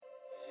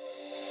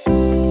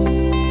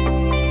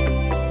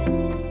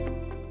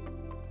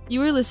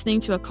You are listening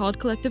to a Called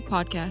Collective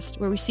podcast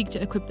where we seek to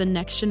equip the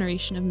next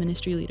generation of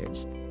ministry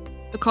leaders.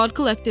 The Called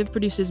Collective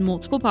produces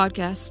multiple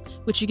podcasts,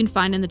 which you can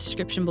find in the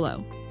description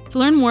below. To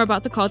learn more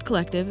about the Called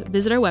Collective,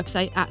 visit our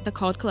website at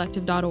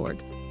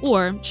thecalledcollective.org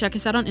or check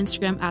us out on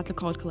Instagram at The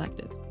Called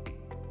Collective.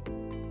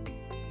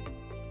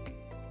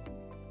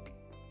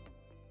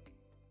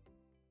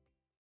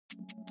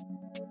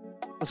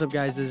 What's up,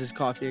 guys? This is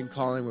Coffee and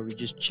Calling, where we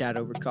just chat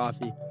over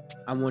coffee.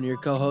 I'm one of your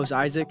co-hosts,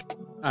 Isaac.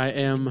 I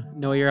am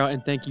Noah Year Out,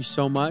 and thank you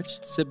so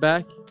much. Sit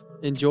back,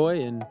 enjoy,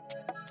 and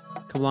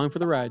come along for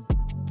the ride.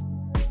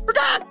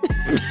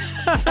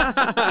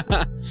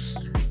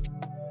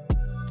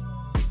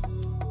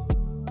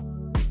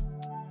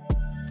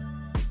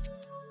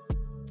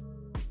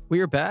 We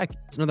are back.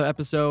 It's another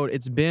episode.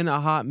 It's been a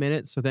hot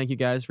minute, so thank you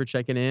guys for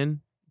checking in.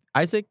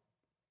 Isaac,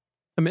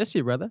 I missed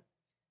you, brother.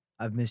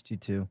 I've missed you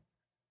too.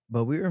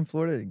 But we were in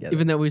Florida together.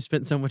 Even though we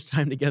spent so much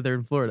time together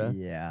in Florida.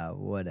 Yeah,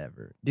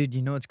 whatever. Dude,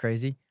 you know what's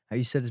crazy? How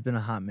you said it's been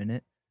a hot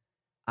minute?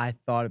 I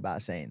thought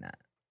about saying that.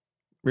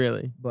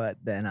 Really? But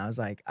then I was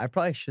like, I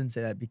probably shouldn't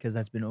say that because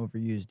that's been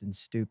overused and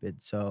stupid.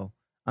 So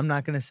I'm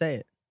not going to say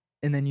it.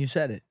 And then you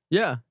said it.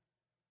 Yeah.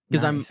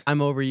 Because Nice. I'm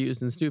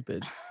overused and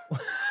stupid.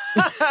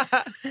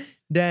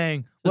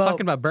 Dang. We're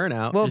talking about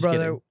burnout. Well, Just brother,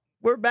 kidding.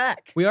 we're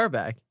back. We are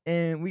back.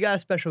 And we got a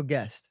special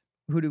guest.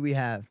 Who do we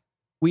have?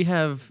 We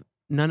have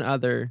none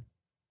other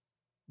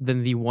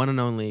than the one and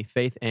only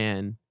Faith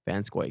Ann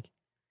Van Squoik.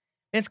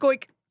 And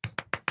Skoik.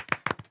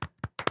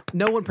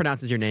 No one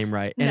pronounces your name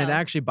right, and it No.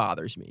 actually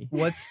bothers me.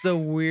 What's the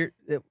weird...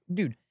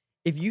 Dude,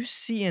 if you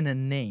see in a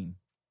name,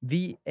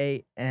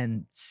 Vancheik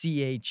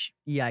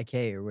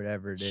or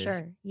whatever it is.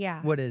 Sure,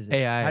 yeah. What is it?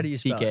 A-I-C-K. How do you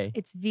spell it?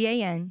 It's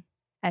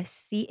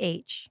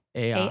VANSCHAICK.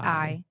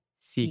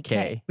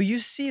 A-I-C-K. But you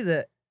see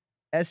the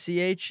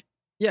SCH,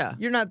 Yeah.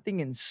 you're not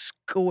thinking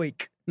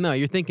Skoik. No,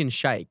 you're thinking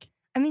shike.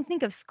 I mean,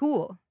 think of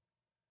school,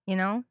 you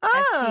know?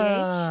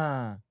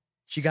 Ah,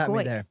 she got me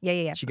Skoik. there.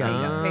 Yeah. She There got you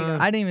me go. there. There you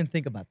go. I didn't even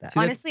think about that. See,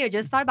 that- Honestly, I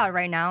just thought about it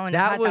right now, and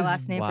That I've had was- that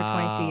last name for 22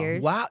 wow.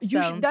 years. Wow,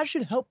 so, that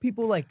should help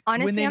people like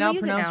when honestly, they I'm now gonna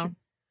use it pronounce now. you.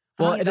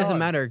 Well, Oh, it doesn't dog.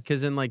 matter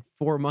because in like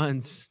 4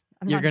 months,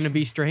 I'm you're not- going to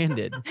be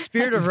stranded.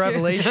 Spirit of That's true.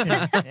 revelation.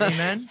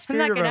 Amen. I'm Spirit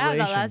not of gonna have that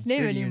revelation, last name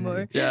spirit of anymore.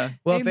 unity. Yeah.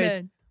 Well, Faith,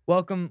 Amen.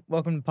 welcome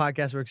to the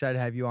podcast. We're excited to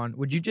have you on.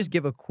 Would you just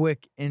give a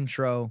quick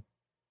intro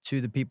to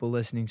the people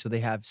listening so they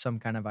have some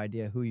kind of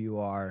idea who you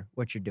are,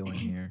 what you're doing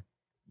here?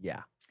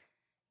 Yeah.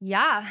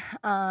 Yeah.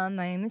 My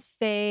name is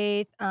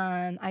Faith.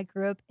 I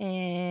grew up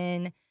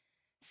in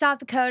South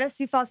Dakota,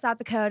 Sioux Falls, South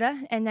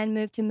Dakota, and then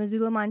moved to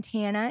Missoula,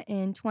 Montana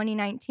in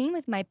 2019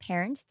 with my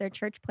parents. They're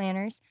church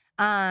planners.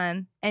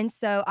 And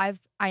so I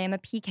am a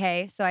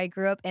PK. So I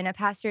grew up in a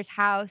pastor's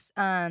house.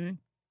 And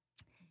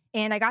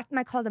I got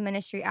my call to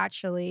ministry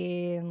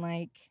actually in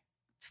like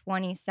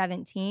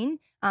 2017,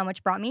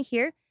 which brought me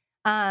here.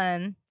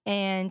 And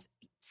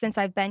since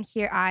I've been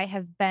here, I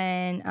have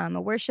been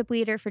a worship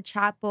leader for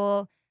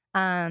chapel.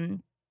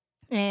 And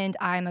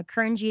I'm a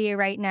current GA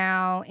right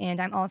now,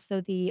 and I'm also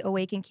the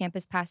Awaken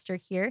campus pastor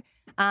here.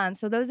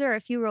 So those are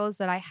a few roles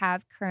that I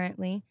have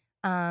currently.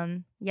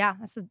 Yeah,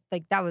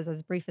 that was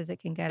as brief as it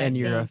can get. And I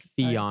you're a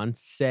think.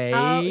 fiance.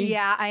 Oh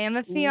yeah, I am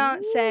a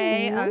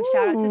fiance.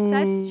 Shout out to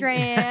Seth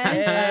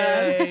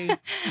Strand.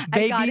 Hey,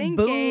 I got baby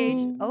engaged.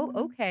 boo.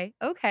 Oh,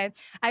 okay.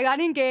 I got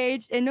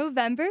engaged in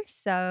November,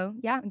 so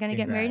yeah, I'm gonna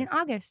get married in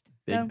Congrats. August.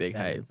 Big, So, big That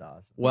hype. is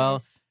awesome. Well,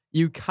 yes.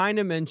 you kind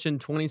of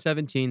mentioned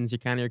 2017 is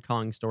your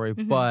calling story,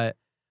 Mhm. but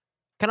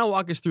kind of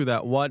walk us through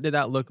that. What did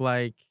that look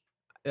like?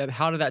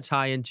 How did that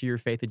tie into your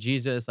faith of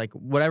Jesus? Like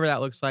whatever that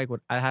looks like,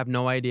 I have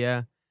no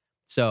idea.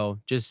 So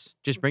just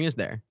bring us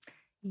there.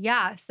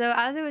 Yeah. So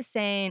as I was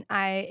saying,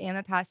 I am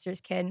a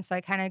pastor's kid, and so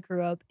I kind of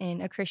grew up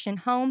in a Christian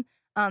home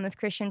with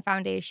Christian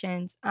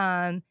foundations.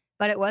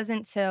 But it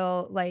wasn't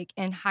till like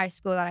in high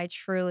school that I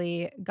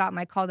truly got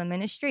my call to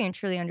ministry and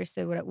truly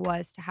understood what it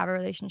was to have a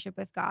relationship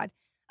with God.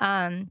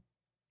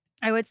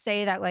 I would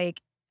say that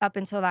like up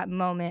until that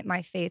moment,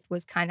 my faith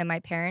was kind of my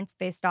parents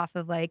based off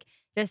of like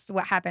just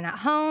what happened at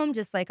home,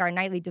 just like our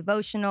nightly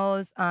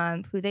devotionals,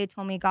 who they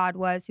told me God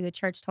was, who the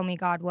church told me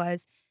God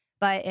was.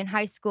 But in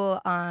high school,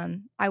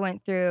 I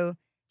went through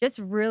just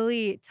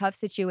really tough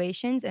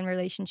situations and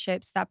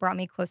relationships that brought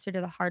me closer to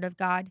the heart of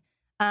God.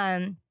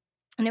 And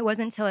it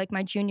wasn't until like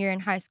my junior year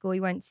in high school, we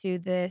went to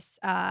this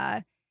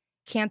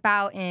camp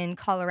out in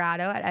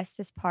Colorado at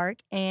Estes Park.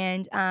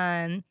 And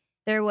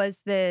there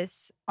was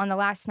this, on the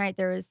last night,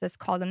 there was this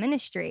call to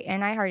ministry.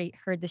 And I already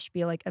heard this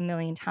spiel like a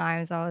million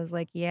times. I was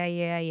like,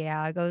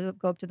 yeah. Go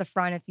up to the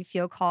front if you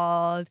feel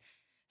called,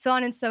 so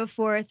on and so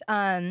forth.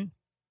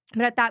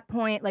 But at that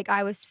point, like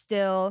I was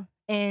still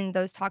in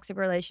those toxic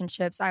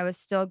relationships. I was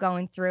still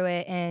going through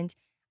it. And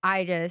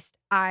at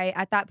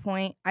that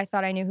point, I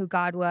thought I knew who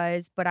God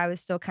was, but I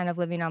was still kind of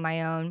living on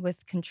my own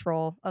with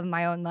control of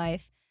my own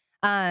life.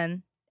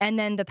 And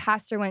then the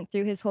pastor went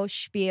through his whole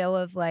spiel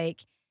of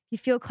like, you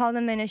feel called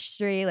to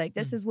ministry, like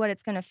this is what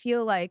it's going to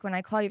feel like when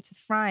I call you up to the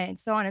front, and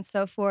so on and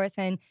so forth.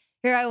 And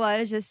here I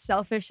was just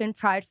selfish and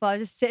prideful. I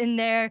was just sitting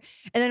there.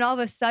 And then all of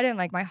a sudden,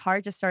 like my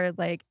heart just started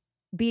like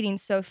beating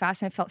so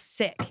fast and I felt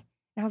sick.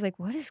 And And I was like,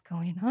 what is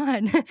going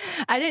on?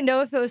 I didn't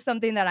know if it was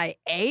something that I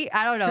ate.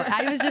 I don't know.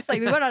 I was just like,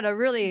 we went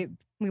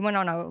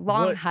on a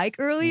long What- hike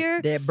earlier.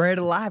 That bread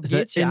alive Is that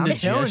gets you. I'm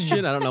telling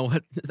indigestion? you. I don't know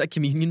what is that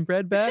communion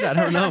bread bad? I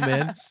don't know,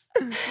 man.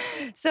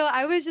 So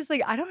I was just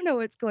like, I don't know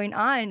what's going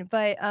on.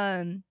 But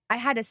I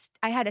had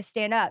to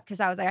stand up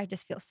because I was like, I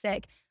just feel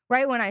sick.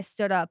 Right when I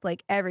stood up,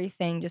 like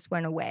everything just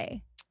went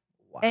away.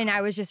 And I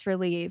was just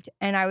relieved.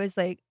 And I was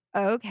like,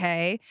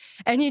 okay.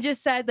 And he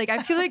just said, like,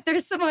 I feel like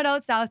there's someone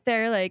else out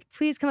there. Like,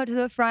 please come up to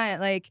the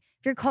front. Like,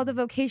 if you're called to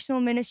vocational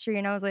ministry.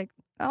 And I was like,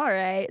 all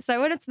right. So I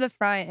went up to the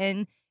front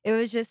and it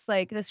was just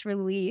like this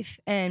relief.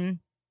 And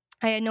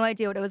I had no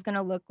idea what it was going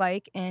to look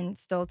like. And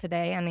still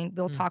today, I mean,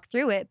 we'll talk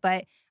through it,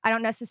 but I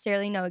don't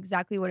necessarily know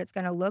exactly what it's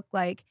going to look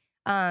like.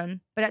 But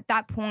at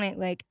that point,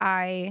 like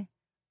I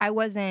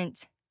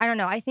wasn't, I don't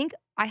know. I think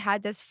I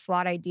had this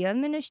flawed idea of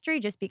ministry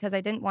just because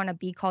I didn't want to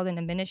be called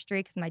into ministry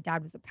because my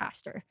dad was a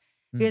pastor.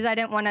 Because I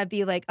didn't want to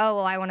be like, oh,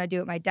 well, I want to do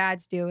what my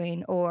dad's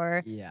doing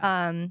or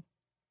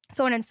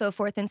so on and so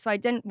forth. And so I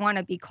didn't want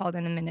to be called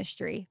into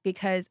ministry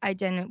because I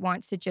didn't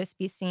want to just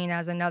be seen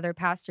as another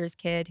pastor's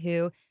kid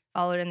who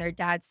followed in their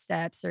dad's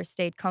steps or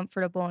stayed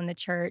comfortable in the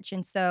church.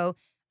 And so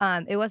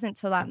it wasn't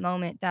till that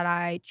moment that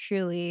I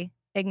truly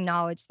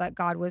acknowledged that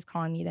God was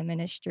calling me to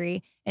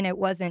ministry. And it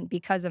wasn't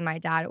because of my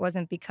dad. It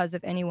wasn't because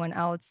of anyone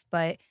else,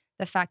 but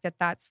the fact that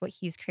that's what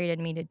he's created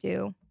me to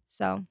do.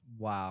 So,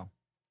 Wow.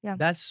 Yeah.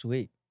 That's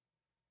sweet.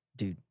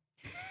 Dude,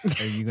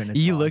 are you going to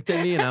You looked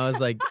at me and I was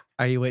like,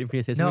 are you waiting for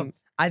me to say No, something?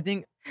 I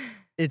think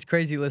it's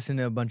crazy listening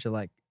to a bunch of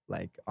like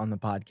on the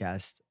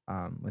podcast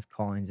with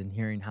callings and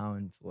hearing how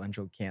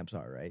influential camps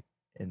are, right?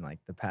 And like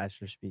the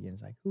pastor speaking,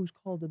 it's like, who's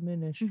called to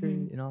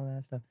ministry and all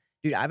that stuff.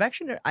 Dude,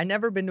 I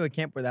never been to a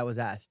camp where that was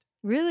asked.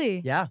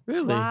 really? Yeah.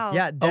 Really? Wow.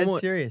 Yeah, dead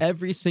Almost serious.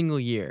 Every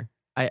single year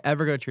I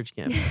ever go to church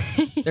camp,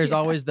 there's Yeah.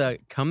 always the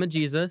come to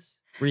Jesus,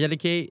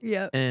 rededicate,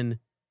 Yep. and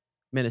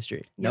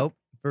ministry. Nope.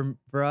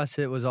 For us,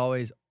 it was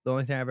always the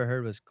only thing I ever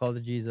heard was call to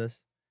Jesus,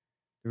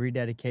 the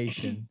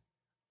rededication,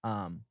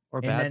 Or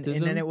and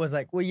baptism. then it was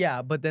like, well,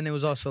 yeah, but then it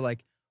was also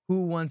like,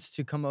 who wants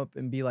to come up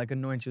and be like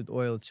anointed with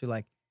oil to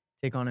like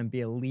take on and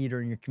be a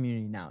leader in your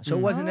community now? So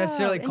it wasn't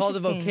necessarily Oh, called to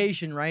interesting.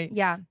 vocation, right?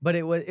 Yeah. But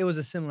it was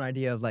a similar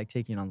idea of like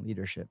taking on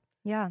leadership.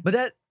 Yeah.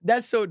 But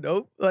that's so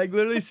dope. Like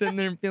literally sitting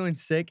there and feeling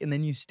sick, and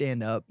then you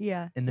stand up,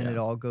 Yeah. and then Yeah. it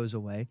all goes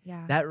away.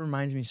 Yeah. That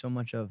reminds me so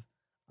much of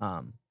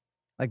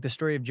like the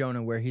story of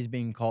Jonah where he's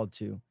being called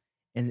to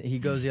and he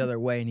goes the other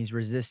way and he's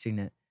resisting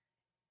it.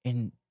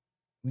 And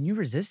when you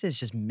resist it, it's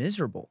just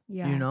miserable.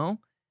 Yeah. You know?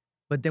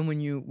 But then when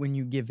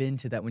you give in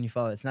to that, when you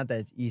follow it, it's not that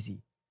it's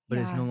easy, but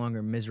it's Yeah. no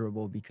longer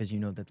miserable because you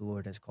know that the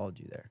Lord has called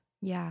you there.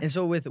 Yeah. And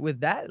so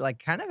with that,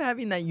 like kind of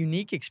having that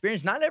unique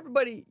experience, not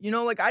everybody, you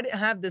know, like I didn't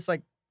have this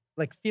like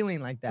feeling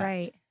like that.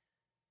 Right.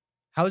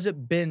 How's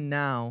it been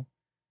now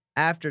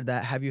after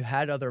that? Have you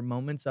had other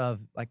moments of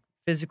like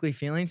physically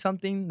feeling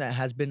something that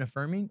has been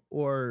affirming,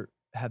 or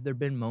have there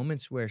been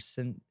moments where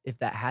if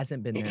that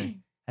hasn't been there,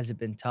 has it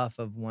been tough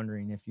of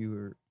wondering if you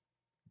were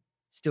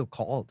still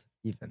called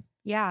even?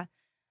 Yeah.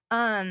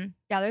 Yeah,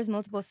 there's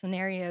multiple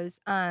scenarios.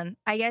 I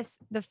guess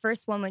the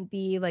first one would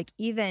be like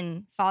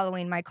even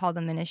following my call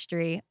to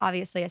ministry.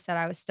 Obviously, I said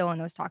I was still in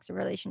those toxic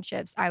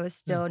relationships. I was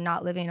still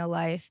not living a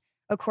life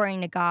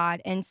according to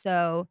God. And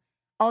so,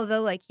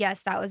 although like,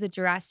 yes, that was a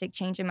drastic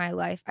change in my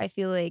life, I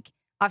feel like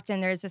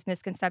often there's this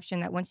misconception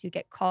that once you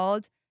get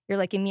called, you're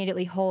like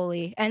immediately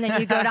holy and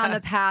then you go down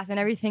the path and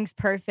everything's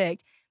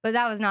perfect. But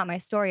that was not my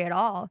story at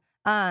all.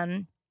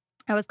 I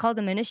was called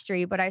to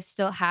ministry, but I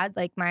still had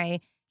like my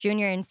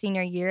junior and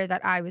senior year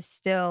that I was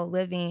still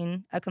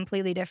living a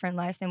completely different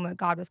life than what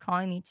God was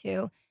calling me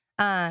to.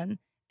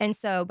 And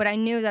so, but I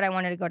knew that I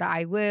wanted to go to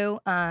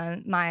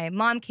IWU. My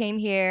mom came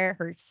here,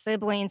 her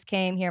siblings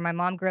came here. My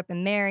mom grew up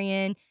in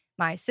Marion.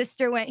 My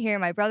sister went here,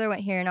 my brother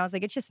went here. And I was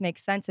like, it just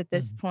makes sense at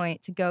this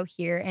point to go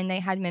here. And they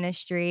had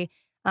ministry.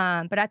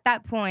 But at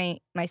that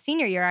point, my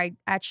senior year, I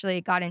actually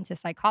got into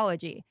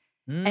psychology.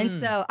 And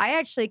so I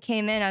actually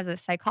came in as a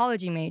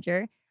psychology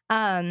major.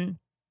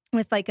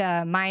 With like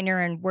a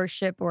minor in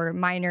worship or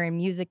minor in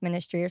music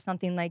ministry or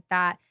something like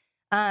that.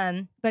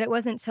 But it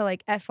wasn't until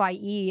like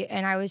FYE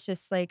and I was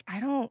just like, I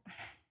don't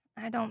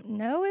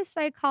know a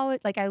psychology.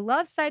 Like I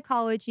love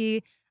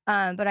psychology,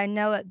 but I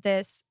know at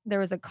there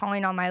was a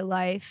calling on my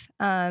life.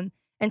 And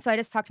so I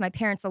just talked to my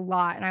parents a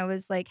lot and I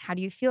was like, how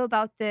do you feel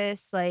about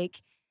this?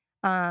 Like,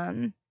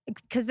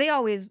 because they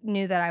always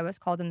knew that I was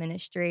called to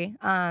ministry.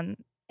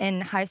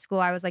 In high school,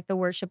 I was like the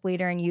worship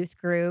leader in youth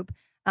group.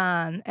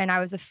 And I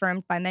was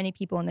affirmed by many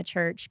people in the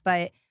church,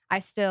 but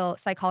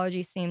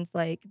psychology seemed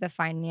like the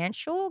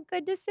financial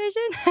good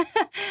decision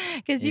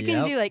because you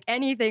can do like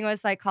anything with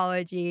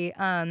psychology.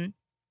 And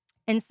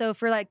so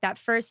for like that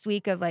first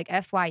week of like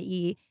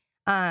FYE,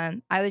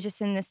 I was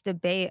just in this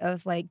debate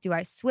of like, do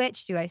I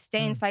switch? Do I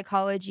stay in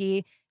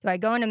psychology? Do I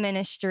go into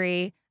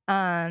ministry?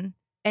 And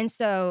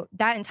so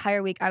that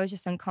entire week I was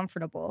just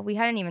uncomfortable. We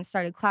hadn't even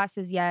started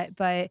classes yet,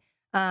 but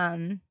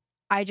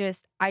I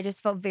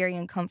just felt very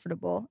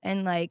uncomfortable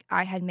and like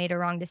I had made a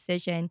wrong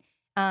decision.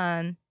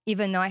 And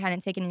even though I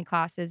hadn't taken any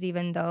classes,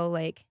 even though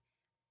like,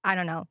 I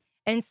don't know.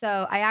 And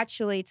so I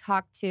actually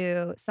talked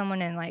to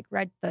someone in like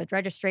the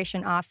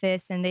registration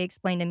office, and they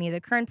explained to me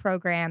the current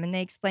program, and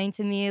they explained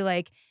to me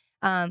like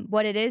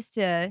what it is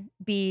to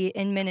be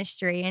in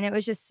ministry. And it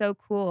was just so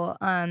cool.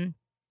 And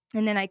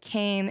then I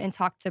came and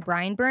talked to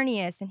Brian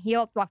Bernius, and he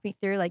helped walk me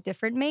through like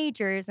different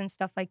majors and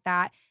stuff like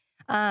that.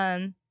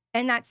 And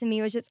that to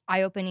me was just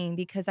eye opening,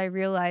 because I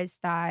realized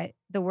that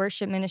the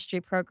worship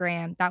ministry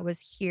program that was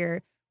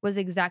here was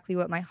exactly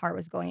what my heart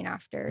was going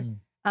after.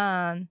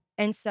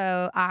 And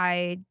so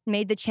I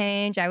made the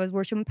change. I was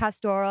worshiping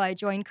pastoral. I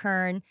joined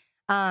Kern.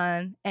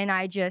 And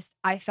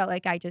I felt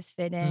like I just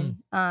fit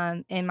in.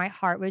 And my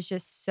heart was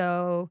just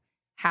so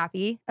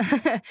happy.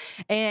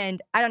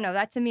 And I don't know,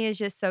 that to me is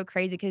just so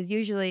crazy, because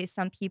usually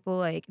some people,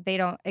 like, they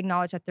don't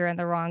acknowledge that they're in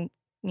the wrong,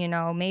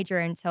 major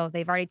until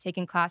they've already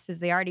taken classes.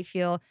 They already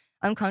feel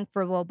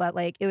uncomfortable, but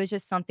like it was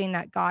just something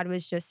that God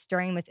was just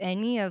stirring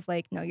within me of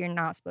like, no, you're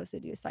not supposed to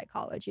do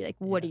psychology. Like,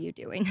 what are you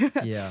doing?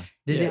 Yeah.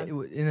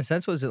 In a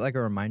sense, was it like a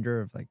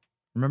reminder of like,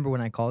 remember when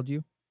I called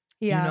you?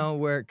 Yeah.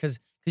 Where, because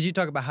you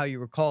talk about how you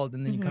were called,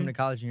 and then you come to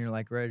college and you're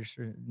like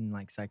registered in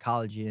like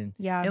psychology, and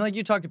Yeah. and like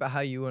you talked about how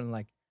you went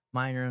like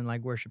minor in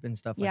like worship and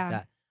stuff like Yeah.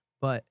 that.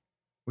 But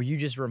were you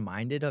just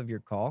reminded of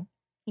your call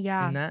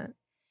Yeah. in that?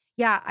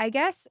 Yeah. I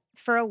guess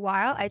for a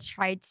while I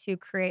tried to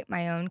create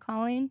my own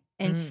calling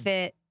and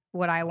fit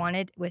what I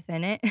wanted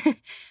within it.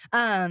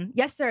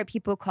 Yes, there are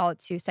people called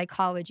to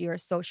psychology or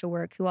social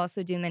work who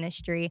also do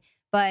ministry.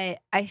 But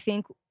I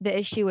think the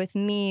issue with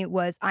me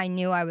was I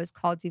knew I was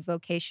called to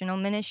vocational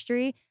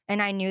ministry,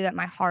 and I knew that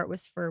my heart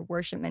was for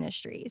worship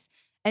ministries.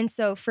 And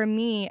so for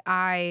me,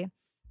 I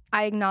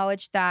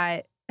acknowledged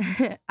that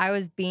I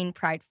was being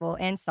prideful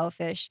and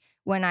selfish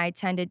when I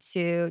tended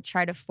to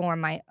try to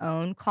form my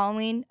own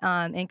calling,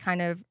 and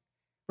kind of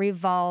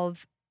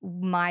revolve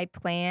my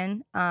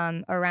plan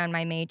around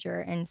my major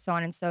and so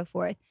on and so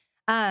forth.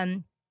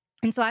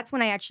 And so that's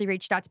when I actually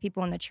reached out to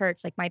people in the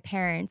church, like my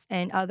parents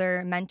and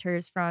other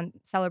mentors from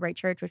Celebrate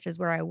Church, which is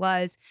where I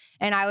was.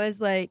 And I was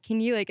like,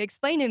 can you like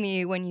explain to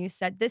me when you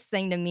said this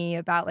thing to me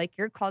about like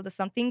you're called to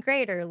something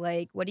greater?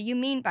 Like, what do you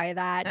mean by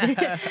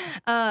that?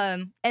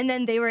 And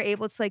then they were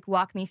able to like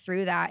walk me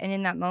through that. And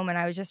in that moment,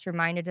 I was just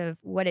reminded of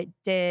what it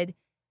did,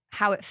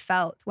 how it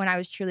felt when I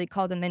was truly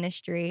called to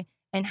ministry,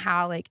 and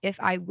how like if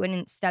I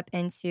wouldn't step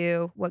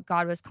into what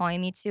God was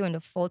calling me to into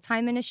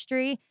full-time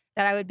ministry,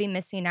 that I would be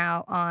missing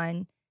out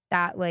on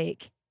that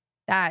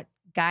that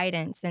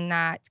guidance and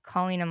that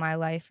calling in my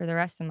life for the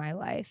rest of my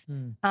life.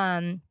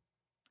 And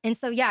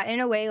so yeah, in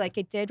a way, like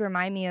it did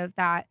remind me of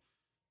that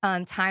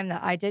time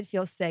that I did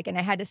feel sick and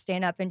I had to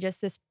stand up, and just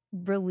this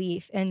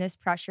relief and this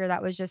pressure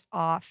that was just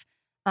off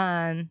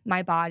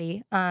my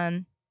body.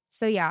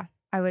 So yeah,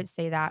 I would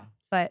say that.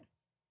 But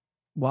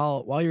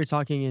While you were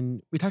talking,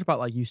 and we talked about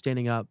like you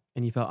standing up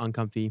and you felt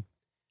uncomfy,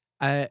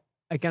 I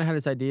kind of had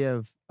this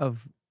idea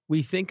of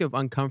we think of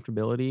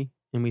uncomfortability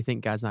and we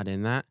think God's not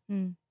in that.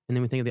 And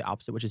then we think of the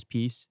opposite, which is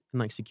peace and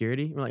like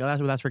security. We're like,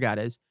 oh, that's where God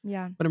is.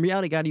 yeah. But in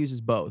reality, God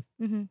uses both,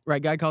 Mm-hmm.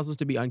 right? God calls us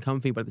to be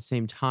uncomfy, but at the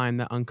same time,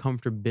 that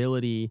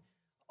uncomfortability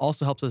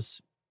also helps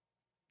us,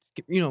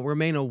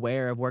 remain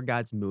aware of where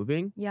God's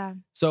moving. Yeah.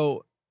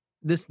 So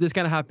this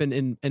kind of happened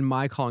in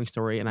my calling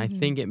story, and I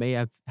think it may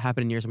have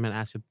happened in yours. I'm going to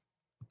ask a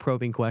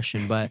probing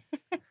question, but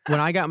when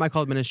I got my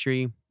call to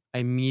ministry, I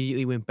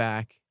immediately went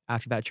back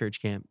after that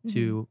church camp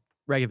to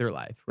regular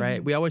life,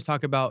 right? We always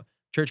talk about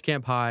church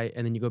camp high,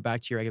 and then you go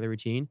back to your regular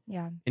routine.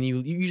 Yeah. And you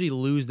usually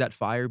lose that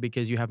fire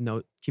because you have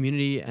no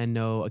community and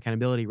no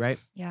accountability, right?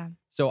 Yeah.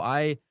 So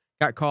I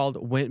got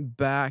called, went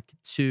back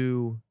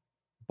to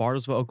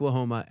Bartlesville,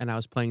 Oklahoma, and I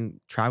was playing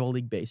travel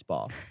league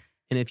baseball.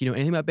 And if you know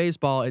anything about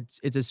baseball,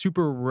 it's a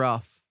super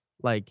rough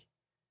like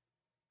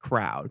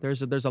crowd.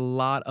 There's a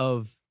lot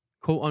of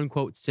quote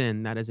unquote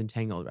sin that is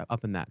entangled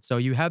up in that. So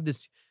you have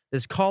this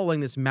calling,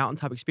 this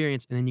mountaintop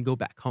experience, and then you go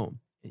back home.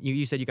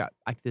 You said you got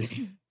like this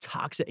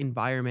toxic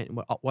environment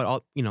and what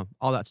all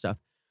all that stuff.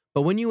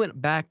 But when you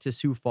went back to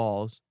Sioux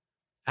Falls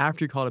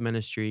after you called a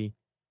ministry,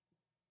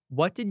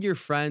 what did your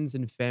friends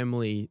and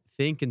family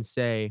think and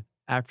say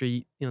after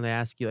they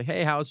ask you like,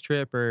 hey, how's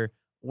trip, or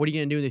what are you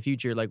gonna do in the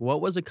future? Like,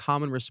 what was a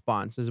common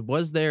response?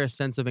 Was there a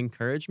sense of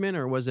encouragement,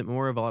 or was it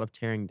more of a lot of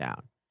tearing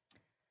down?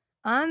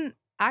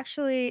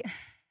 Actually,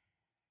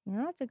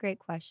 that's a great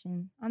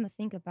question. I'm gonna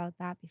think about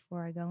that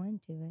before I go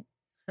into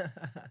it.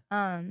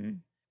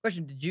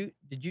 Question: Did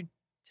you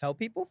tell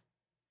people?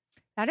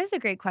 That is a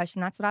great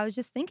question. That's what I was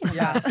just thinking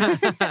Yeah,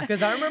 about.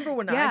 because I remember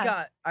when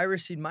Yeah. I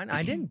received mine,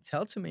 I didn't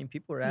tell too many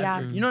people right Yeah.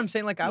 after. You know what I'm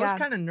saying? Like I was Yeah.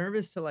 kind of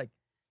nervous to like,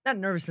 not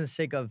nervous in the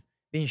sake of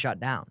being shot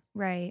down,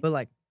 Right. but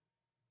like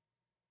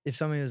if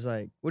somebody was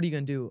like, "What are you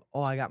gonna do?"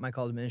 Oh, I got my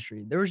call to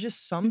ministry. There was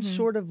just some Mhm.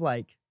 sort of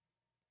like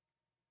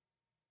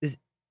this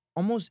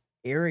almost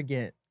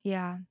arrogant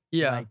Yeah.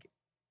 like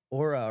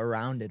aura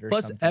around it, or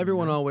Plus, something.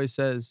 everyone always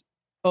says,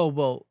 oh,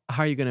 well,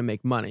 how are you going to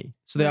make money?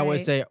 So they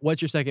always Right. say,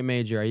 what's your second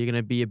major? Are you going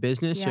to be a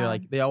business? Or Yeah.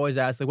 like, they always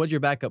ask, like, what's your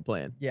backup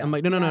plan? Yeah. I'm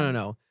like, no.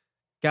 Yeah.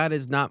 God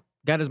is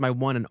my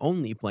one and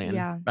only plan,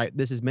 Yeah. right?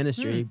 This is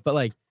ministry. But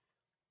like,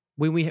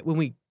 when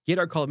we get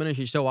our call to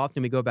ministry, so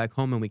often we go back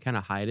home and we kind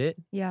of hide it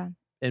Yeah.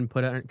 and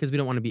put it because we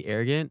don't want to be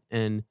arrogant.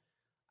 And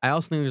I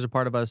also think there's a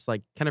part of us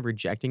like kind of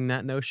rejecting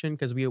that notion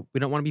because we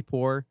don't want to be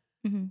poor,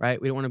 Hmm.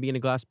 right? We don't want to be in a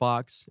glass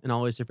box and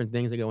all these different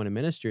things that go into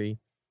ministry.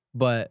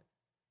 But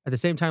at the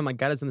same time, like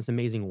God has done this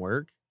amazing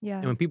work. Yeah.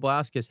 And when people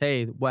ask us,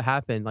 hey, what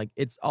happened? Like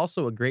it's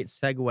also a great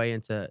segue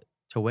into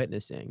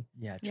witnessing.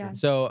 Yeah, true. Yeah.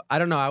 So I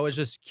don't know. I was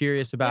just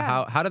curious about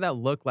Yeah. how did that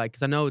look like?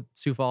 Because I know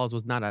Sioux Falls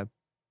was not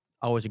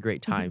always a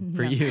great time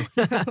for No. you.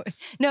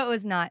 No, it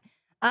was not.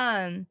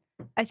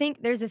 I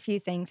think there's a few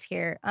things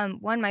here.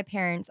 One, my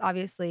parents,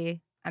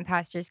 obviously, I'm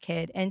pastor's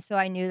kid. And so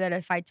I knew that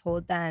if I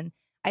told them,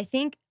 I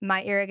think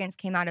my arrogance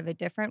came out of a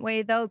different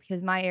way though,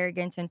 because my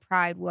arrogance and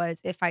pride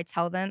was if I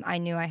tell them, I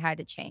knew I had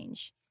to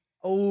change.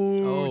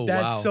 Oh, Oh,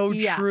 that's wow. so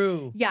Yeah.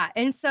 true. Yeah.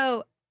 And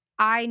so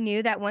I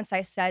knew that once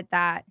I said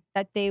that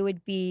they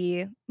would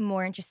be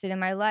more interested in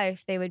my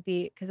life. They would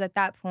be, because at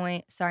that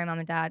point, sorry, mom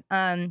and dad,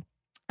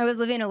 I was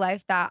living a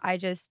life that I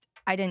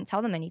didn't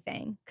tell them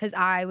anything because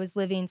I was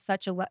living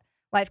such a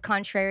life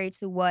contrary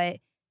to what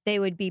they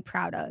would be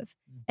proud of.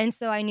 And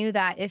so I knew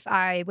that if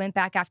I went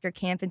back after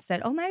camp and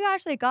said, oh my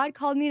gosh, like God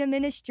called me to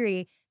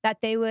ministry, that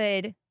they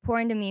would pour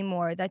into me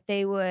more, that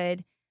they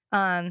would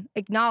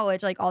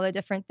acknowledge like all the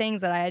different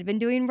things that I had been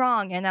doing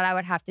wrong and that I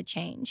would have to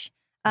change.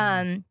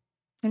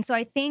 And so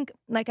I think,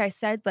 like I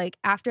said, like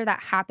after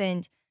that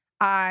happened,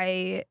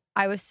 I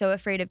was so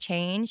afraid of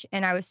change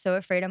and I was so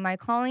afraid of my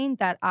calling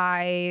that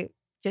I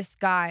just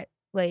got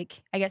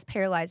like, I guess,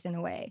 paralyzed in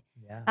a way.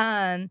 Yeah.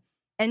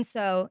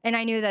 And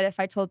I knew that if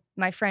I told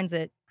my friends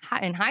in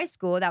high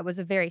school that was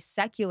a very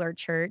secular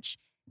church,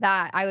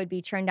 that I would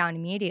be turned down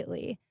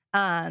immediately.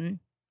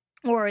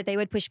 Or they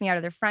would push me out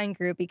of their friend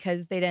group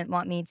because they didn't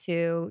want me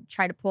to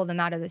try to pull them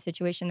out of the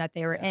situation that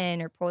they were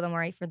in or pull them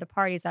away for the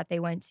parties that they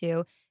went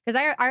to.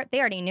 Because they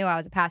already knew I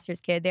was a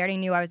pastor's kid. They already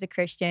knew I was a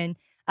Christian.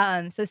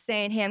 So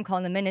saying, hey, I'm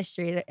calling the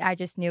ministry, I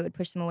just knew it would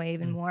push them away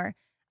even more.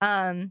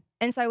 And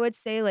so I would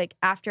say, like,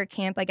 after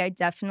camp, like, I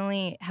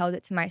definitely held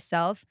it to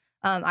myself.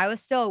 I was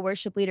still a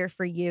worship leader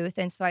for youth.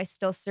 And so I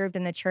still served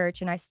in the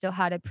church and I still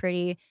had a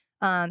pretty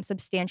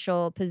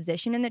substantial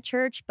position in the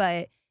church.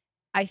 But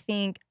I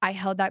think I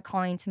held that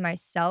calling to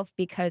myself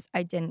because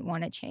I didn't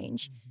want to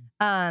change.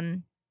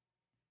 And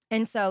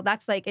so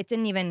that's like, it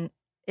didn't even,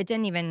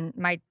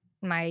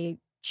 my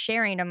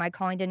sharing of my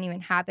calling didn't even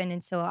happen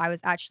until I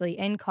was actually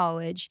in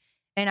college.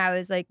 And I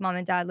was like, mom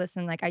and dad,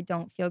 listen, like, I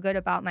don't feel good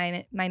about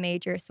my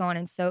major, so on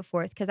and so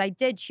forth. Cause I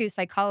did choose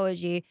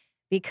psychology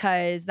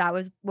because that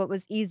was what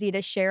was easy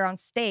to share on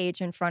stage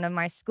in front of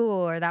my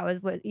school, or that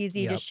was what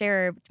easy to Yep.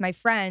 share to my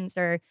friends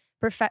or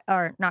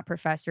not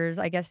professors.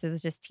 I guess it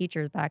was just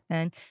teachers back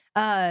then.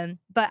 But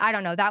I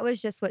don't know. That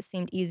was just what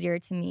seemed easier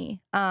to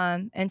me.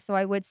 And so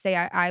I would say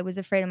I was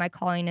afraid of my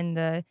calling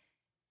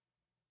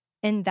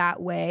in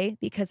that way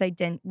because I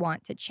didn't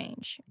want to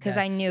change because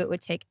I That's knew so it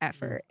would take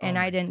effort Oh and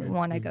my I didn't goodness.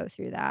 want to go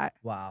through that.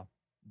 Wow.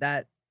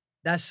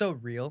 That's so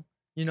real,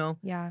 you know?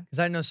 Yeah. Because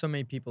I know so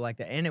many people like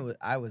that. And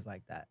I was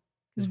like that.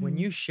 Because when Mhm.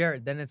 you share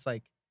it, then it's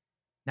like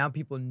now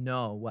people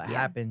know what Yeah.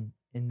 happened.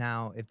 And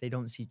now if they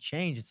don't see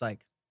change, it's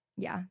like,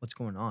 Yeah. what's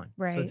going on? So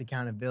Right. it's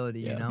accountability,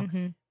 you Yeah. know?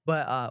 Hmm.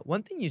 But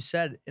one thing you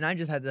said, and I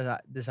just had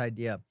this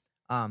idea,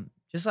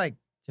 just like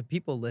to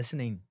people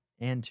listening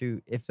and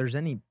to if there's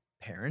any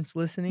parents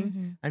listening,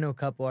 Hmm. I know a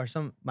couple are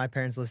my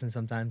parents listen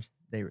sometimes.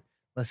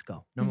 Let's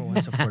go. Number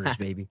one supporters,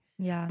 baby.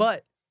 Yeah.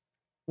 But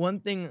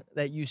one thing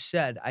that you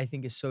said, I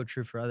think is so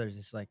true for others.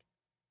 It's like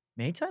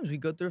many times we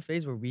go through a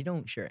phase where we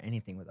don't share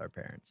anything with our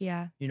parents.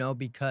 Yeah. You know,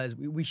 because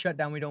we shut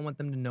down. We don't want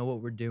them to know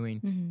what we're doing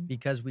Hmm.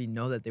 because we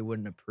know that they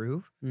wouldn't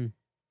approve. Mm.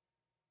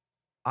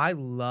 I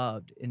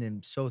loved and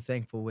am so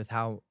thankful with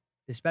how,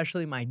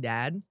 especially my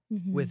dad,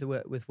 Hmm. with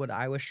what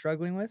I was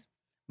struggling with.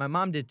 My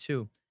mom did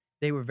too.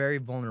 They were very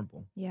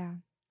vulnerable Yeah.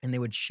 and they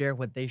would share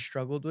what they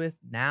struggled with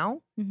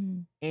now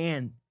Hmm.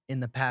 and in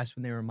the past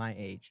when they were my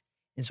age.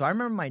 And so I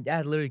remember my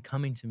dad literally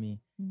coming to me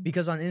Mm.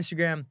 because on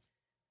Instagram,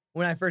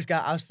 when I first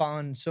I was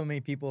following so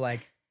many people.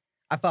 Like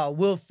I followed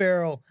Will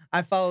Ferrell.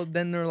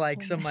 Then there were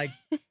like some like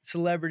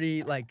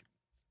celebrity like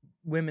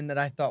women that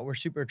I thought were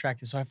super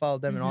attractive. So I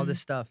followed them and all Mhm. this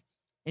stuff.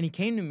 And he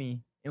came to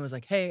me and was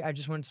like, hey, I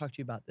just want to talk to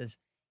you about this.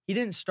 He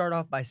didn't start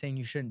off by saying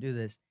you shouldn't do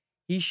this.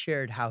 He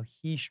shared how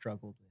he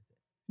struggled with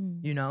it,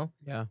 Mm. you know?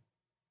 Yeah.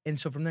 And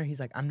so from there, he's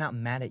like, I'm not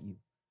mad at you.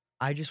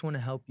 I just want to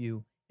help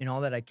you in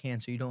all that I can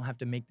so you don't have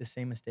to make the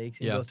same mistakes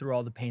and Yeah. go through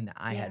all the pain that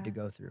I had to Yeah.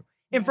 go through.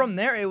 And Yeah. from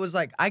there, it was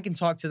like, I can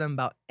talk to them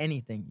about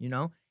anything, you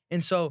know?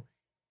 And so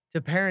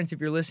to parents, if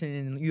you're listening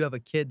and you have a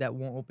kid that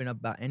won't open up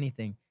about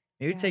anything,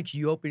 maybe it Yeah. takes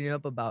you opening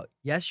up about,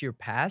 yes, your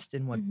past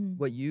and Mhm.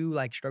 what you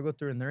like struggled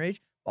through in their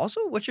age, but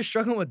also what you're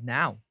struggling with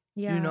now.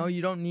 Yeah. You know,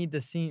 you don't need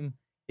to seem,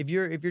 if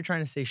you're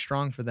trying to stay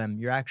strong for them,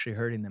 you're actually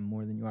hurting them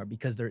more than you are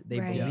because they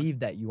Right. Yeah. believe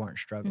that you aren't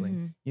struggling,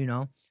 Mhm. you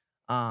know?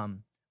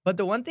 But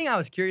the one thing I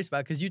was curious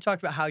about, because you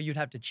talked about how you'd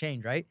have to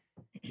change, right?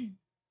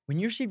 When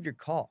you received your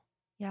call.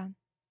 Yeah.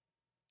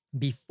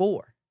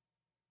 Before,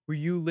 were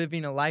you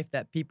living a life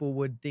that people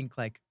would think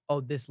like, oh,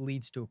 this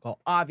leads to a call?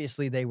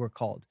 Obviously, they were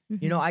called.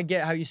 You know, I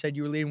get how you said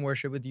you were leading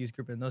worship with the youth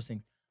group and those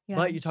things. Yeah.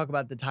 But you talk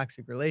about the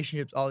toxic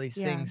relationships, all these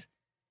Yeah. things.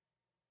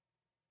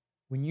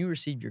 When you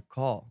received your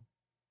call,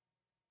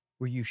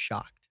 were you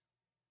shocked?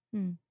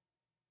 That's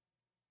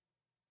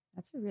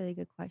a really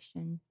good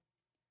question.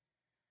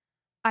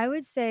 I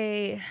would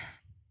say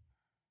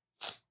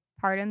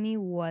part of me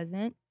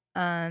wasn't.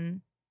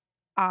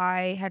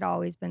 I had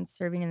always been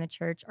serving in the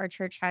church. Our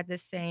church had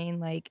this saying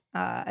like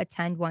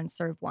attend one,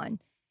 serve one.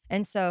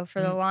 And so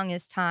for the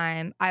longest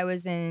time, I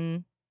was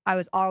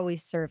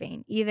always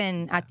serving.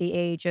 Even at the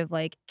age of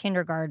like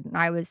kindergarten,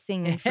 I was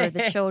singing for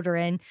the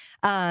children,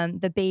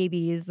 the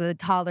babies, the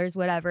toddlers,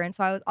 whatever. And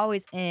so I was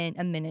always in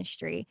a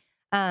ministry.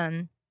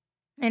 And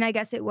I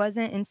guess it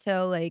wasn't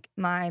until like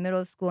my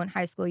middle school and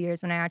high school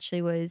years when I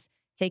actually was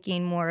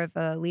taking more of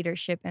a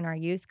leadership in our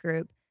youth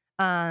group,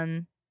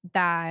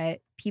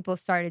 that people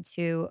started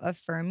to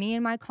affirm me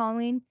in my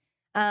calling.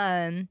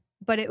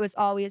 But it was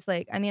always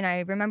like, I mean,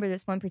 I remember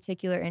this one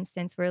particular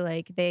instance where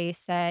like they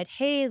said,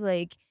 hey,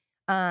 like,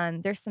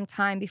 there's some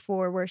time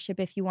before worship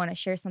if you want to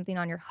share something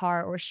on your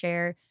heart or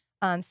share,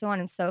 so on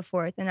and so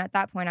forth. And at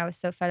that point, I was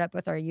so fed up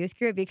with our youth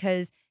group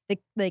because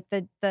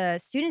the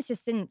students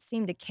just didn't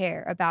seem to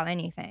care about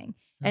anything.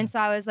 And so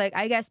I was like,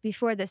 I guess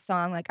before this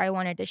song, like I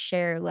wanted to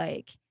share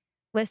like,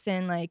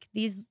 listen, like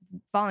these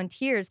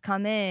volunteers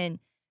come in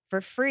for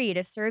free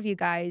to serve you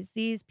guys.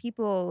 These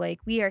people, like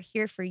we are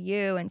here for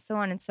you and so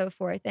on and so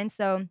forth. And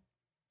so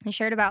I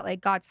shared about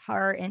like God's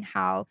heart and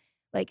how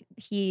like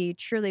he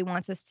truly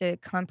wants us to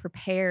come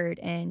prepared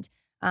and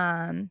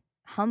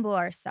humble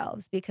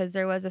ourselves, because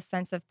there was a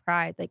sense of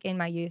pride like in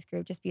my youth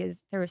group, just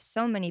because there were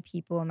so many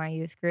people in my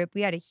youth group.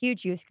 We had a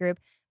huge youth group,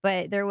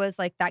 but there was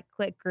like that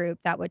clique group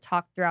that would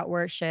talk throughout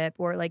worship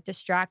or like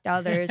distract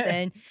others.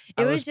 And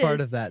it I was was just part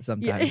of that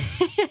sometimes.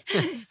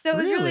 So it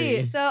was really,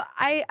 Really? so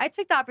I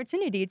took the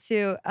opportunity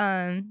to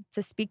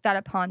speak that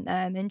upon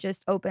them and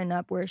just open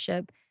up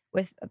worship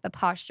with the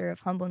posture of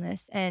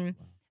humbleness. And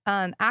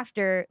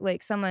after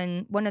like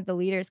one of the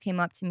leaders came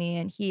up to me,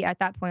 and he at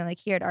that point, like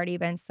he had already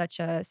been such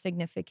a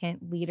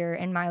significant leader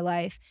in my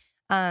life.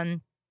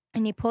 And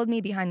he pulled me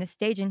behind the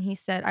stage and he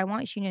said, I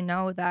want you to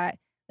know that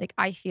like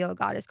I feel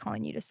God is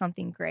calling you to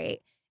something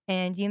great.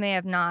 And you may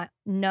have not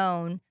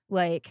known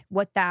like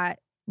what that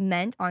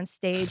meant on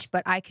stage,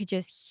 but I could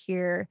just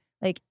hear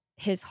like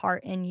his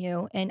heart in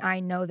you. And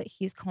I know that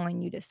he's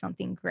calling you to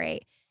something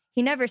great.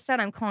 He never said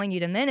I'm calling you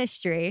to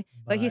ministry,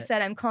 but he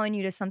said I'm calling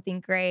you to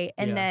something great.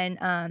 And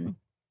then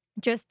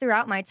just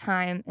throughout my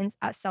time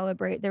at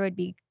Celebrate, there would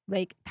be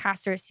like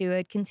pastors who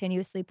would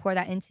continuously pour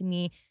that into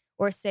me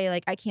or say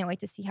like, I can't wait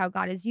to see how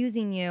God is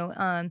using you.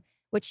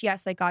 Which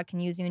yes, like God can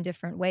use you in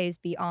different ways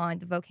beyond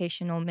the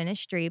vocational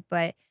ministry,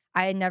 but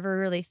I had never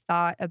really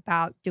thought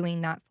about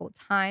doing that full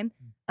time,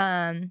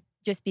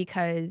 just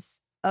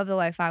because of the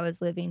life I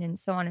was living and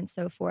so on and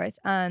so forth.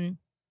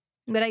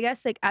 But I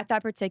guess like at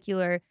that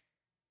particular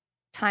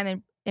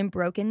time in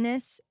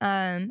brokenness,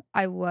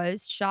 I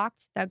was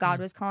shocked that God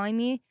was calling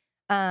me,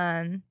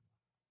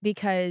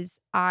 because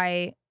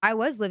I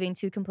was living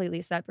two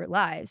completely separate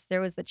lives.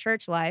 There was the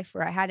church life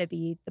where I had to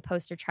be the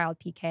poster child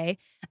PK,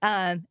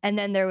 and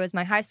then there was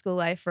my high school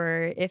life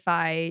where if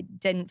I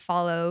didn't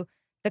follow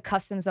the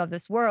customs of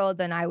this world,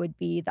 then I would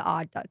be the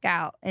odd duck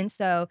out. And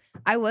so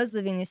I was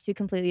living these two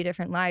completely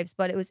different lives.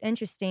 But it was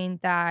interesting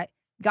that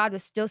God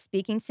was still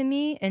speaking to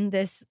me in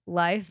this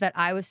life that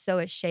I was so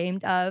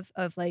ashamed of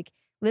like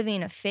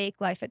living a fake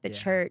life at the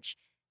church,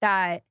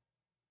 that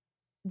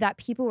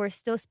people were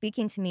still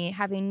speaking to me,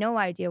 having no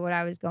idea what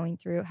I was going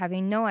through,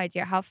 having no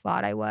idea how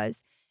flawed I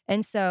was.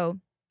 And so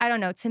I don't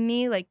know, to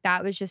me, like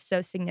that was just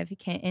so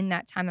significant in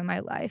that time of my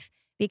life,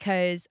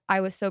 because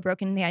I was so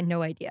broken and they had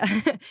no idea.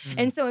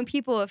 And so when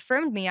people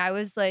affirmed me, I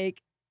was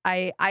like,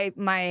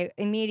 my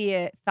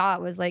immediate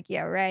thought was like,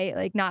 yeah, right.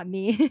 Like not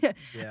me.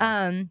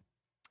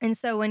 And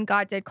so when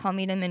God did call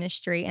me to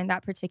ministry in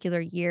that particular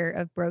year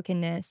of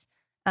brokenness,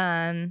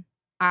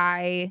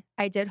 I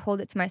did hold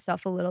it to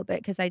myself a little bit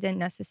because I didn't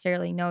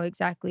necessarily know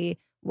exactly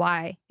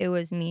why it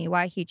was me,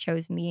 why he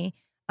chose me.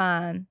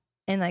 And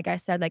like I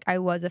said, like I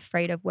was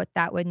afraid of what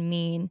that would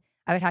mean.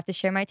 I would have to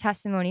share my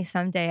testimony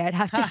someday. I'd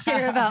have to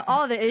share about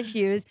all the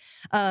issues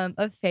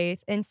of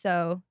faith. And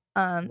so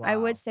I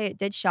would say it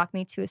did shock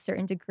me to a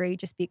certain degree,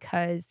 just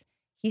because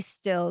he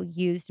still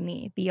used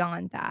me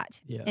beyond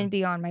that and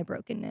beyond my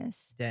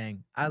brokenness.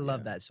 Dang, I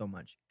love that so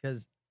much,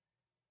 because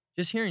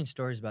just hearing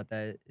stories about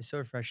that is so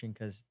refreshing,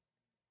 because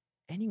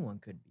anyone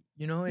could be,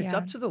 you know, it's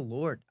up to the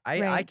Lord.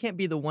 I can't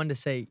be the one to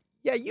say,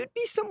 yeah, you'd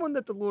be someone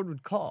that the Lord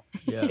would call.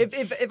 If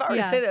I were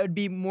to say that, it would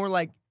be more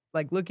like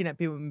looking at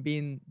people and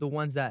being the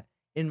ones that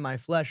in my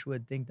flesh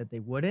would think that they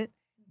wouldn't.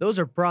 Those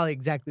are probably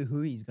exactly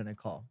who he's going to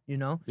call, you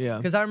know? Yeah.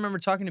 Because I remember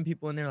talking to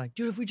people and they're like,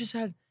 dude, if we just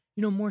had,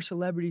 you know, more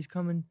celebrities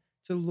coming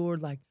to the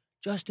Lord, like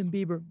Justin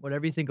Bieber,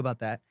 whatever you think about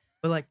that,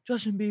 but like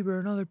Justin Bieber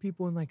and other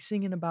people and like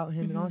singing about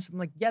him and all this, I'm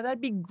like, yeah,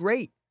 that'd be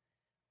great.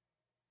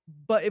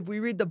 But if we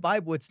read the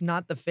Bible, it's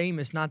not the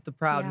famous, not the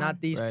proud,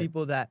 not these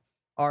people that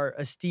are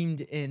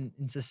esteemed in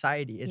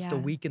society. It's the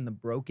Yeah. weak and the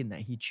broken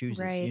that he chooses,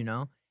 you Right.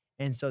 know?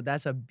 And so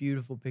that's a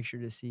beautiful picture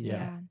to see that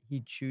Yeah. he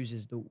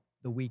chooses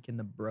the weak and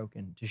the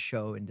broken to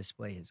show and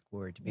display his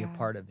glory, to be a Yeah.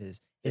 part of his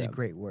Yeah.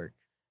 great work.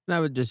 And I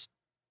would just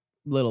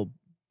little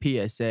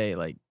PSA,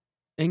 like,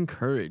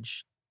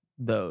 encourage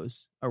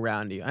those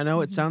around you. I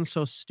know it Mhm. sounds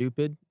so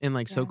stupid and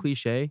like so Yeah.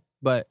 cliche,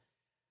 but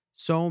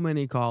so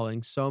many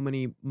callings, so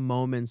many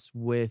moments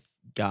with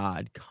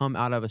God come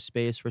out of a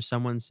space where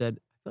someone said,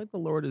 I feel like the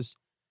Lord is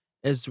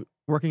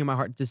working in my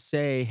heart to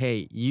say,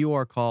 hey, you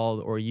are called,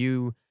 or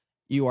you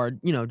are,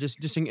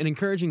 just an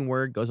encouraging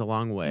word goes a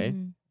long way.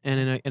 Mhm.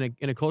 And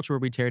in a culture where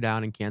we tear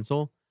down and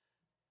cancel,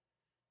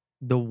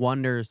 the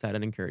wonders that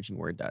an encouraging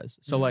word does.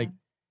 So Yeah. like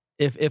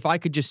if I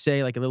could just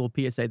say like a little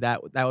PSA,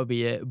 that would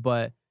be it.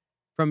 But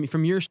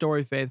from your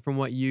story, Faith, from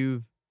what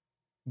you've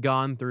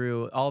gone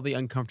through, all the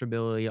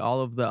uncomfortability,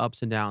 all of the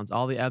ups and downs,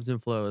 all the ebbs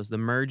and flows, the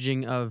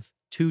merging of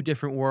two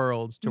different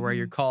worlds to where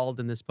you're Mhm. called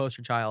in this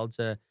poster child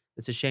to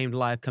this ashamed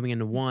life coming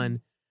into Mhm.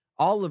 one,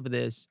 all of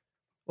this,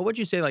 what would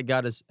you say like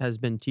God has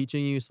been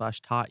teaching you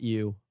 / taught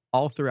you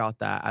all throughout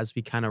that as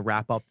we kind of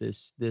wrap up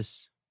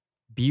this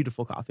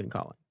beautiful coffee and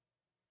calling?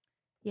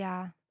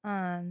 Yeah.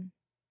 I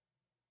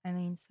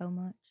mean, so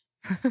much.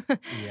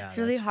 Yeah, It's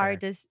really that's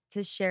hard fair.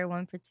 to share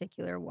one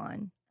particular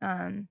one.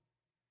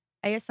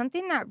 I guess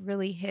something that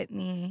really hit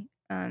me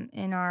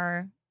in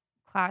our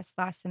class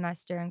last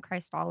semester in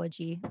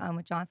Christology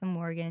with Jonathan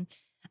Morgan.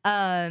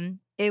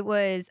 It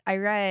was I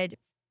read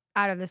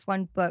out of this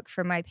one book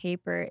for my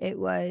paper. It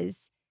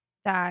was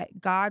that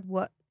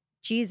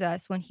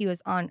Jesus, when he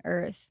was on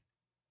earth,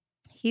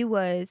 he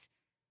was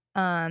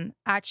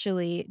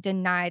actually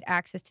denied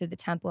access to the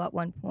temple at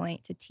one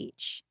point to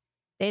teach.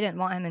 They didn't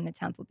want him in the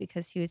temple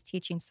because he was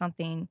teaching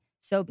something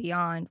so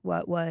beyond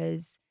what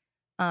was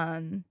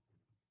um,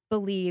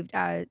 believed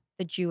at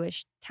the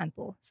Jewish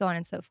temple, so on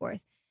and so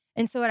forth.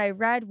 And so what I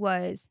read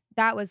was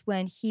that was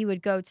when he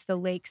would go to the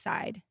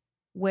lakeside,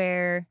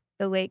 where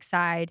the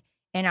lakeside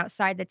and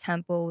outside the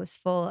temple was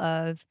full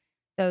of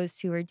those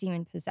who were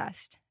demon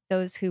possessed,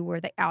 those who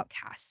were the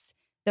outcasts,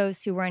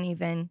 those who weren't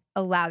even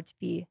allowed to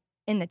be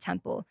in the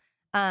temple.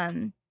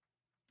 Um,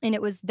 and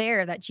it was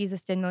there that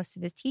Jesus did most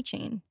of his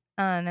teaching.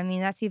 I mean,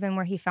 that's even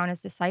where he found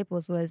his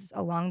disciples was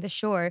along the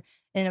shore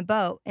in a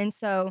boat. And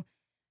so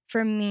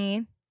for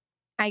me,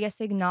 I guess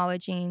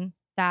acknowledging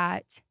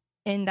that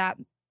in that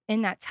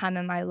in that time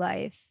in my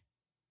life,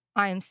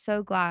 I am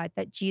so glad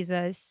that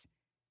Jesus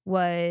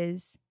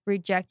was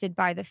rejected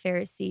by the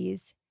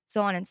Pharisees,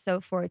 so on and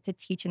so forth, to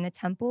teach in the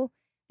temple,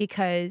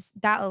 because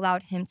that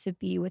allowed him to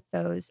be with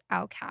those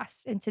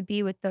outcasts and to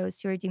be with those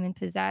who are demon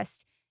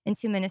possessed and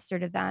to minister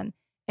to them.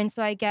 And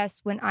so I guess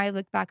when I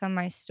look back on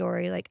my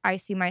story, like I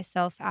see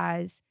myself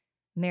as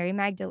Mary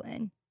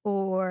Magdalene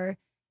or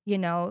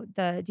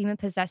the demon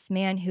possessed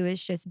man who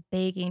is just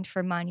begging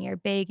for money or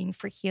begging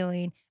for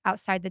healing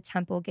outside the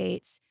temple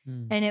gates.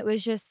 Mm. And it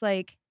was just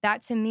like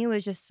that to me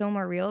was just so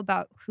more real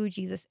about who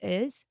Jesus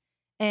is.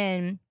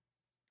 And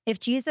if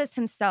Jesus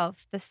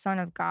himself, the Son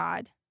of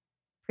God,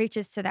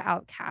 preaches to the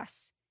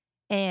outcasts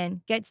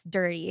and gets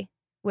dirty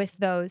with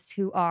those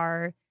who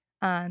are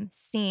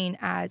seen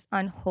as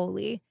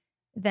unholy,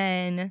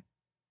 then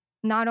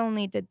not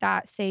only did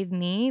that save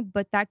me,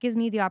 but that gives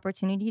me the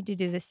opportunity to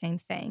do the same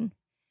thing.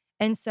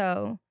 And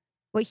so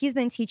what he's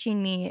been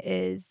teaching me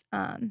is,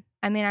 I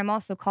mean, I'm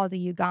also called to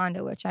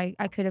Uganda, which I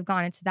could have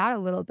gone into that a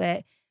little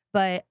bit,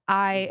 but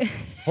I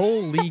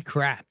Holy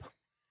crap.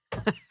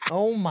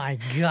 Oh my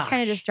gosh.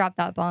 kind of just dropped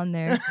that bomb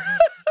there.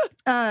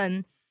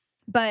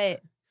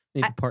 But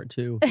Maybe I- part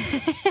two.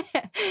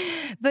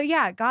 but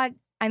yeah, God,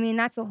 I mean,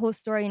 that's a whole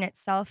story in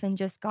itself. And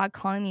just God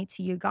calling me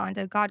to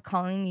Uganda, God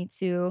calling me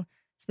to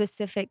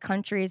specific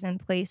countries and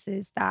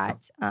places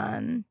that,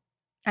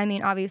 I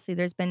mean, obviously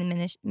there's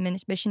been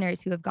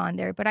missionaries who have gone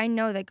there, but I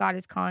know that God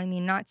is calling me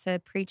not to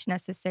preach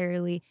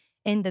necessarily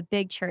in the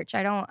big church.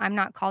 I'm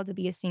not called to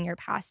be a senior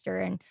pastor.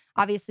 And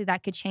obviously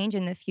that could change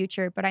in the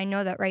future, but I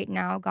know that right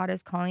now God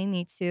is calling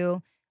me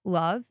to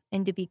love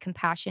and to be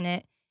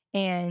compassionate.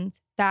 And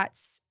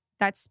that's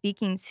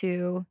speaking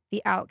to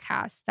the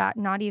outcasts that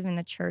not even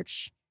the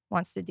church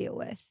wants to deal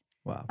with.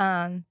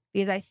 Wow.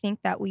 Because I think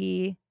that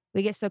we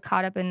get so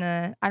caught up in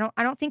I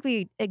don't think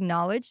we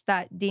acknowledge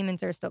that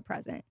demons are still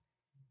present.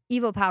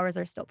 Evil powers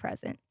are still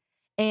present.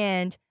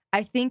 And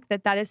I think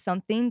that is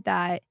something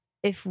that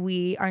if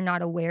we are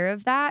not aware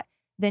of that,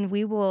 then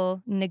we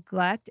will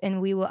neglect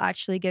and we will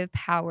actually give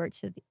power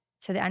to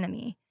the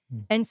enemy.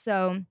 Mm. And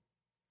so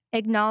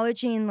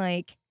acknowledging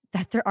like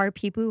that there are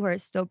people who are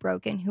still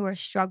broken, who are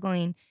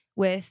struggling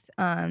with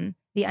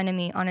the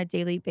enemy on a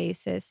daily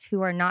basis,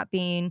 who are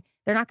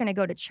they're not going to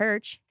go to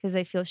church because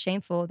they feel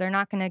shameful. They're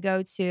not going to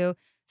go to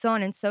so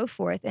on and so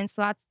forth. And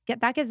so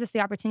that gives us the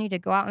opportunity to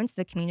go out into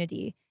the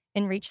community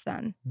and reach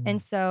them. Mm.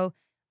 And so,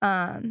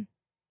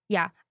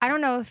 yeah, I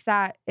don't know if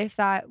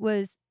that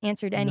was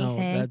answered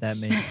anything. No, that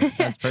makes sense.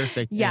 That's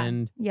perfect. Yeah,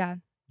 And yeah,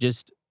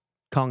 just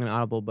calling an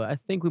audible, but I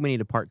think we may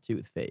need a part two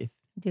with Faith.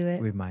 do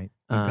it. We might.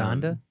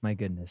 Uganda? Um, My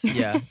goodness.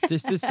 Yeah,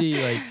 just to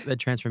see like the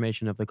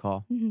transformation of the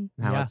call, Mhm.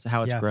 and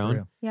how it's for grown.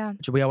 real. Yeah.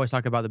 Which we always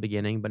talk about the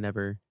beginning, but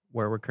never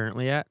where we're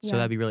currently at. So Yeah.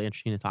 that'd be really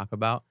interesting to talk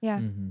about. Yeah.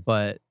 Mhm.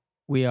 But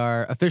we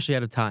are officially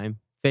out of time.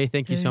 Faye,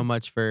 thank you so Okay.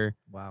 much for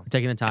Wow.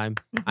 taking the time.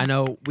 I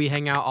know we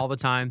hang out all the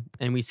time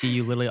and we see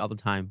you literally all the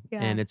time.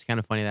 Yeah. And it's kind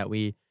of funny that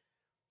we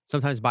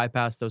sometimes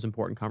bypass those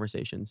important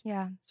conversations.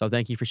 Yeah. So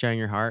thank you for sharing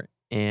your heart.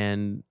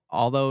 And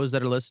all those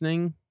that are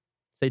listening,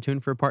 stay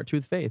tuned for part 2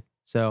 with Faith.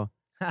 So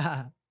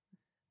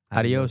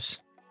adios.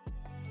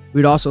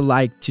 We'd also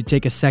like to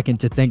take a second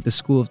to thank the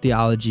School of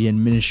Theology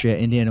and Ministry at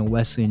Indiana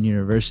Wesleyan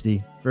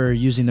University for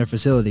using their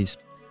facilities.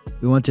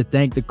 We want to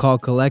thank the Call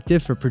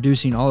Collective for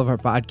producing all of our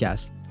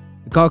podcasts.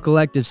 The Call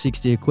Collective seeks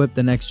to equip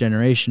the next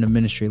generation of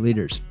ministry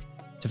leaders.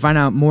 To find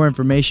out more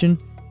information,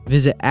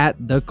 visit at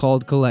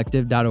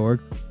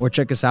thecalledcollective.org or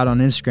check us out on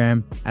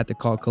Instagram at The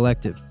Called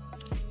Collective.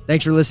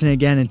 Thanks for listening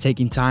again and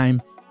taking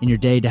time in your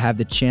day to have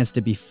the chance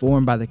to be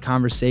formed by the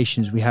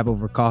conversations we have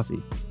over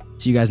coffee.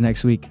 See you guys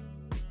next week.